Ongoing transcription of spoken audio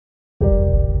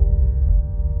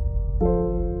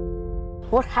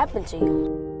What happened to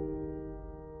you?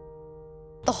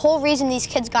 The whole reason these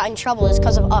kids got in trouble is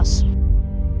because of us.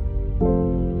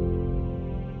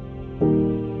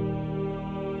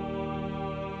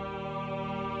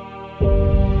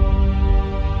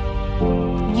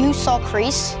 You saw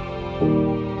Crease?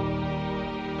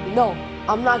 No,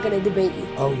 I'm not gonna debate you.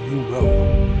 Oh, you will.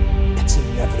 It's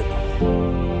inevitable.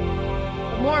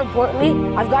 More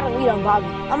importantly, I've got a lead on Bobby.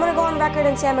 I'm gonna go on record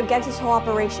and say I'm against this whole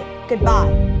operation.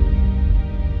 Goodbye.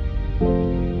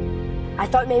 I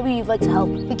thought maybe you'd like to help.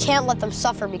 We can't let them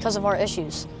suffer because of our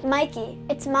issues. Mikey,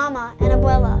 it's Mama and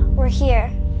Abuela. We're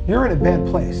here. You're in a bad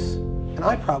place, and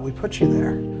I probably put you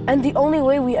there. And the only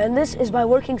way we end this is by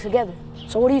working together.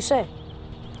 So what do you say?